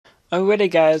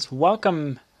Alrighty guys,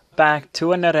 welcome back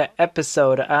to another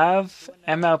episode of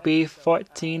MLB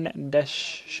 14 The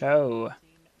Show.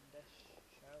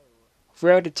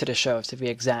 Road to the show to be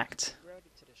exact.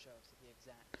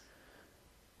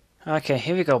 Okay,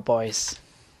 here we go boys.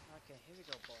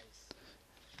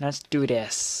 Let's do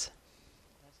this.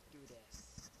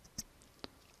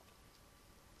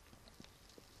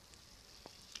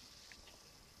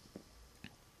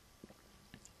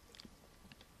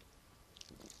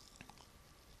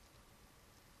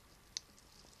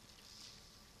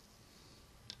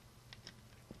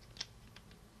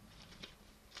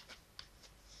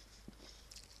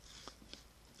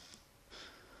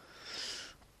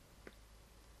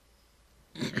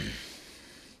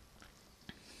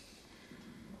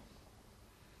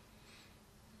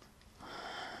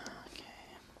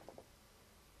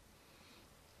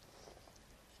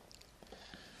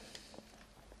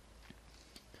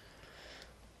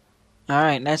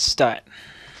 Alright, let's start.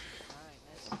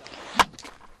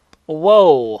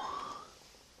 Whoa!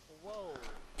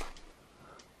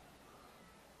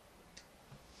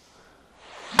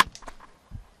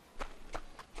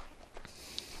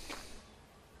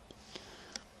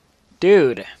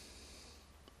 Dude.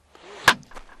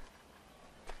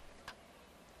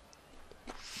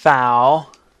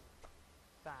 Foul.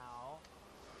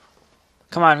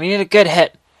 Come on, we need a good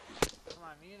hit.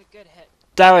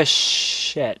 That was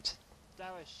shit.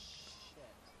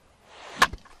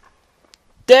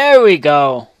 There we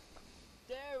go.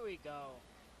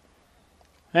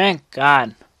 Thank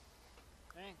God.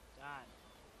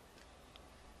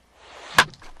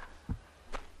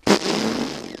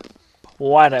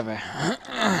 Whatever.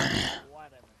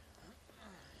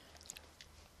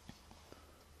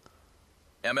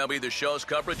 MLB The Show's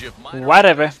coverage of minor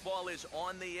Whatever. baseball is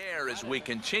on the air as we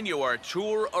continue our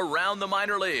tour around the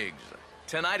minor leagues.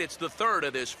 Tonight it's the third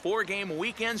of this four-game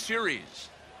weekend series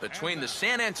between the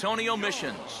San Antonio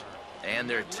Missions and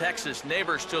their Texas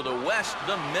neighbors to the west,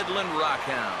 the Midland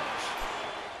Rockhounds.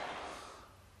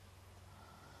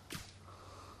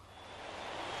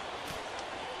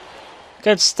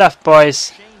 Good stuff,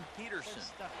 boys. Peterson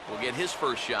will get his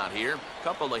first shot here.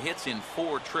 Couple of hits in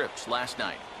 4 trips last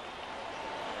night.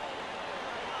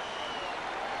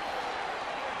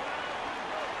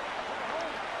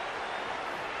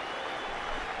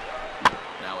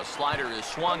 Now a slider is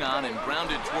swung on and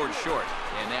grounded toward short,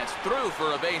 and that's through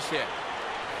for a base hit.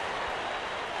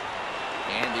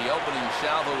 And the opening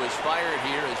salvo is fired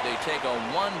here as they take a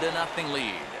 1-0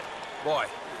 lead. Boy,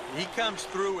 he comes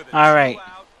through with a All right.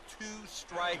 2-out,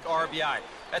 2-strike RBI.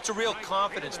 That's a real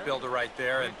confidence builder right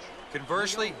there, and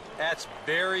conversely, that's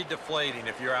very deflating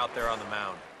if you're out there on the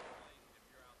mound.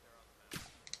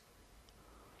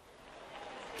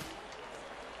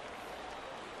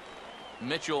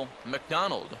 Mitchell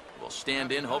McDonald will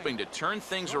stand in, hoping to turn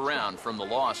things around from the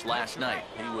loss last night.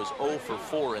 He was 0 for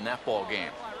 4 in that ball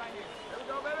game.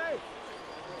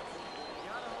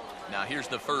 Now here's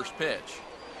the first pitch.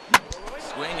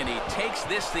 Swing, and he takes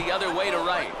this the other way to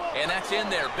right, and that's in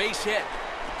there. Base hit.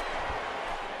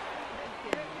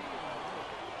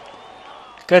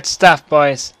 Good stuff,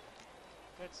 boys.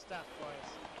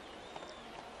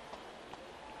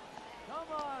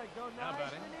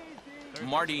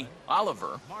 Marty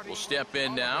Oliver will step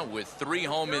in now with 3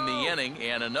 home in the inning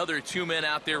and another 2 men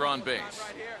out there on base.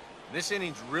 This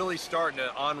inning's really starting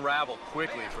to unravel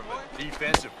quickly from a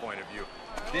defensive point of view.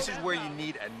 This is where you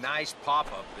need a nice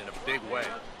pop-up in a big way.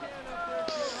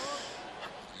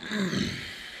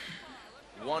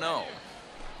 1-0.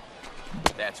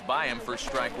 That's by him for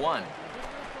strike 1.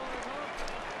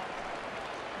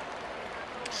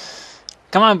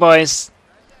 Come on, boys.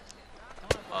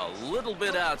 A little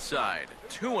bit outside.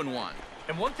 2-1.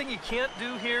 And one thing you can't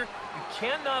do here, you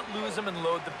cannot lose him and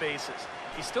load the bases.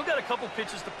 He's still got a couple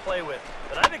pitches to play with,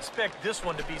 but I'd expect this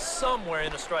one to be somewhere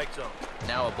in the strike zone.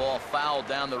 Now a ball fouled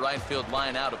down the right field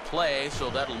line out of play, so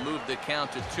that'll move the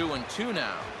count to 2-2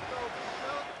 now.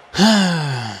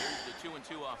 The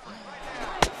 2-2 offering.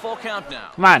 Full count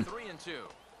now. Come on. 3-2.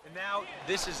 And now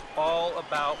this is all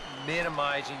about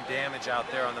minimizing damage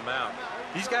out there on the mound.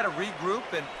 He's got to regroup,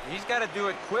 and he's got to do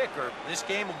it quick, or this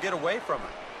game will get away from him.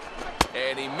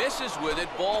 And he misses with it,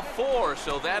 ball 4,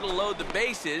 so that'll load the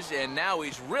bases, and now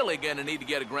he's really going to need to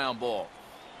get a ground ball.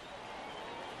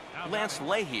 Lance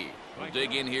Leahy will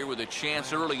dig in here with a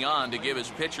chance early on to give his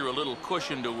pitcher a little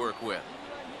cushion to work with.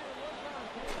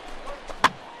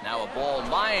 Now a ball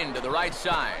lined to the right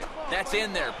side. That's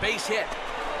in there, base hit.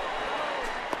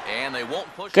 And they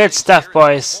won't push. Good stuff,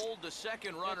 boys. Hold the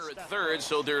second runner at third,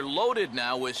 so they're loaded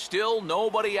now with still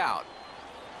nobody out.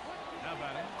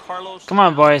 Carlos. Come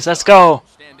on, boys. Let's go.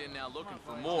 Stand in now looking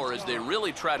for more as they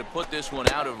really try to put this one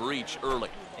out of reach early.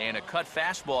 And a cut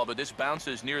fastball, but this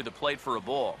bounces near the plate for a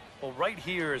ball. Well, right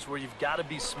here is where you've got to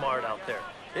be smart out there.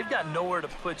 They've got nowhere to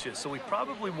put you, so he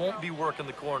probably won't be working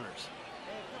the corners.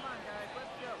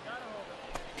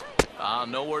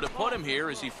 Nowhere to put him here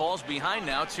as he falls behind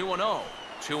now, 2-0.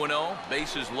 2-0,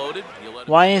 bases loaded.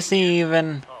 Why is he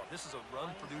even... Oh, this is a run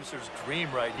producer's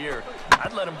dream right here.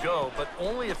 I'd let him go, but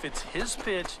only if it's his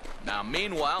pitch. Now,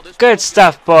 meanwhile, this Good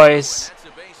stuff, boys. That's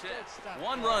a base hit.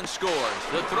 1 run scores.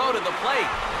 The throw to the plate.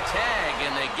 Tag,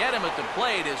 and they get him at the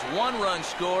plate as 1 run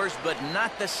scores, but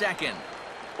not the second.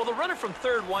 Well, the runner from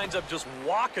third winds up just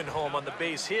walking home on the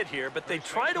base hit here, but they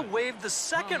try to wave the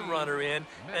second runner in,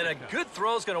 and a good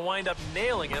throw is going to wind up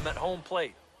nailing him at home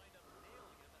plate.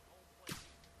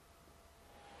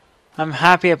 I'm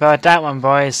happy about that one,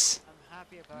 boys.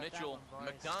 Mitchell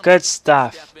McDonald Good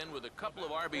stuff. step in with a couple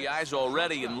of RBIs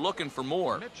already and looking for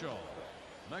more. Mitchell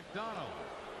McDonald.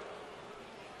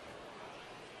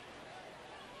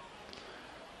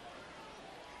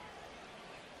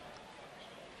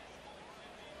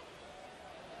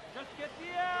 Just get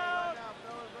the out.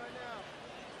 Right now.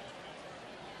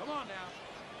 Come on now.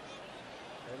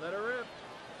 Hey, let her rip.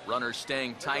 Runner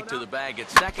staying tight to the bag at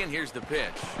second. Here's the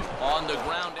pitch. On the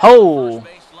ground. Oh. First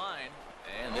base line.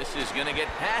 And this is going to get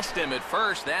past him at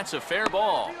first. That's a fair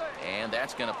ball. And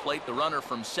that's going to plate the runner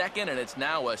from second, and it's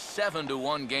now a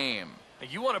 7-1 game.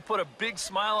 You want to put a big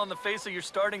smile on the face of your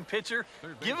starting pitcher?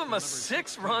 Give him a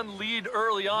 6-run lead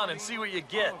early on and see what you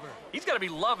get. He's got to be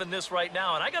loving this right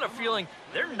now, and I got a feeling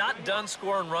they're not done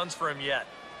scoring runs for him yet.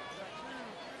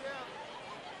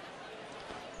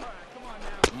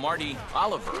 Marty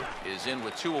Oliver is in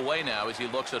with 2 away now as he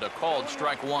looks at a called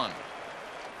strike 1.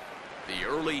 The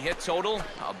early hit total,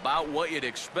 about what you'd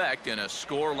expect in a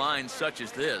score line such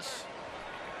as this.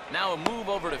 Now a move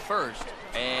over to first,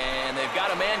 and they've got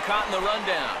a man caught in the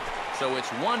rundown. So it's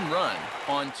 1 run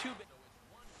on 2.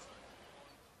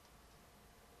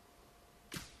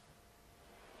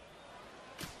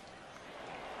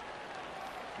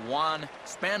 Juan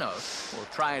Spanos will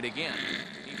try it again.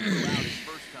 He threw out his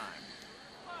first time.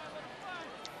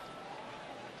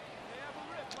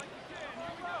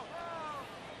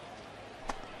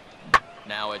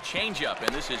 Now a changeup,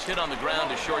 and this is hit on the ground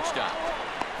to shortstop.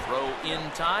 Throw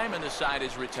in time, and the side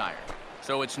is retired.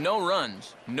 So it's no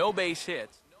runs, no base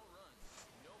hits.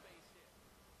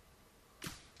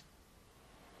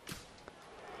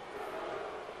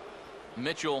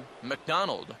 Mitchell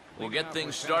McDonald will get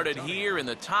things started here in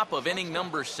the top of inning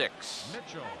number 6.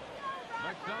 Mitchell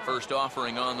McDonald. First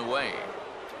offering on the way.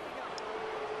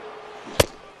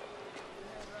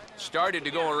 Started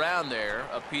to go around there.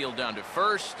 Appeal down to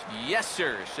first. Yes,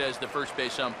 sir, says the first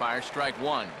base umpire. Strike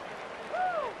 1.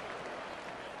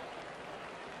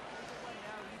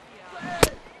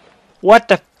 What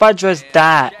the fudge was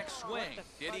that? Check swing.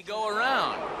 Did he go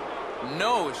around?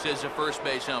 No, says the first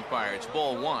base umpire. It's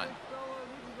ball 1.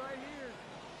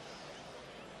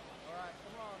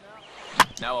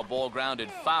 Now a ball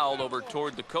grounded foul over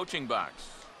toward the coaching box.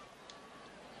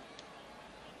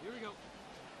 Here we go.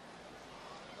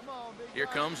 Here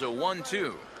comes a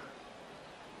 1-2.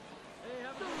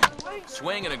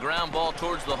 Swing and a ground ball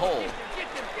towards the hole.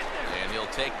 And he'll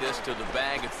take this to the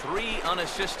bag. 3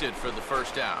 unassisted for the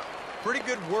first out. Pretty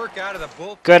good work out of the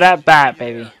bullpen. Good at bat,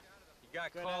 baby. He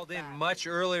got called in much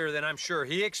earlier than I'm sure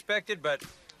he expected, but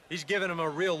he's given him a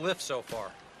real lift so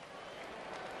far.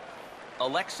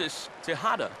 Alexis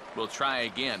Tejada will try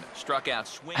again. Struck out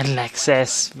swing.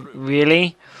 Alexis,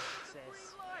 really?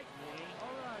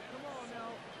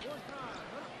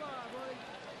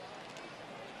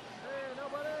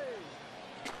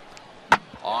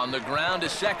 On the ground to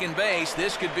second base.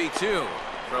 This could be 2.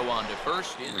 Throw on to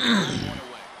first. In 1 away.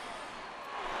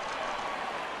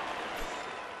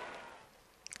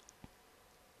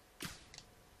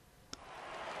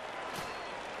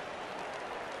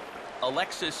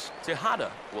 Alexis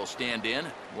Tejada will stand in.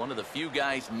 One of the few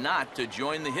guys not to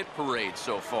join the hit parade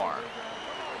so far.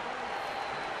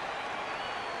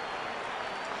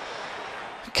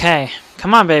 Okay,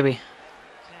 come on, baby.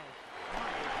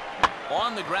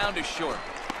 On the ground is short.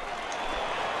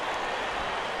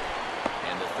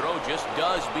 And the throw just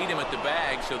does beat him at the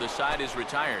bag, so the side is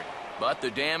retired. But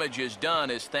the damage is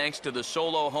done as thanks to the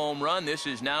solo home run, this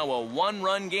is now a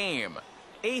 1-run game.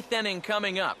 8th inning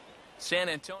coming up. San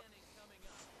Antonio.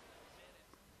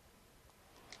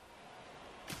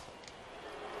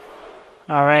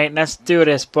 All right, let's do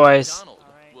this, boys. McDonald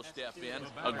will step in.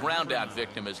 A ground out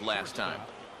victim as last time.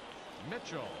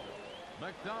 Mitchell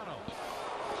McDonald.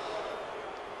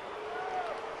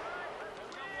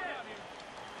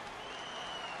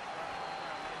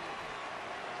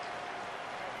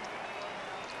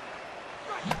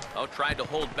 Oh, tried to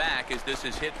hold back as this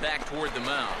is hit back toward the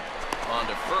mound. On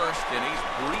to first, and he's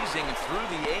breezing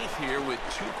through the eighth here with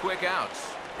 2 quick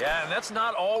outs. Yeah, and that's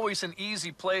not always an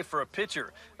easy play for a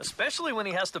pitcher, especially when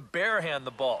he has to barehand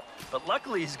the ball. But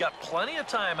luckily, he's got plenty of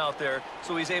time out there,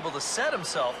 so he's able to set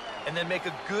himself and then make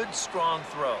a good, strong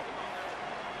throw.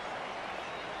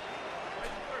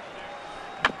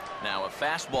 Now a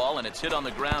fastball, and it's hit on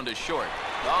the ground to short.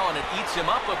 Oh, and it eats him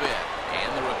up a bit.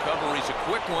 And the recovery's a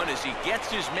quick one as he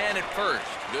gets his man at first.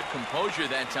 Good composure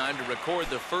that time to record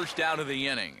the first out of the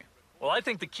inning. Well, I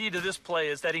think the key to this play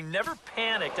is that he never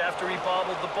panicked after he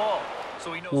bobbled the ball.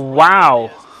 So he knows Wow.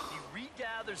 what it is. He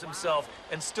regathers himself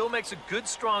and still makes a good,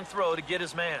 strong throw to get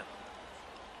his man.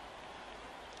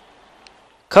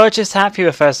 Coach is happy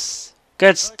with us.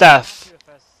 Good stuff.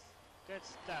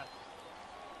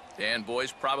 And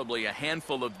boys, probably a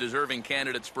handful of deserving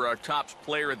candidates for our top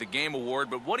player of the game award,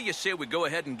 but what do you say we go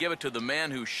ahead and give it to the man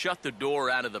who shut the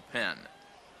door out of the pen?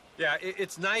 Yeah,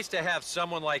 it's nice to have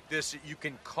someone like this that you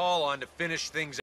can call on to finish things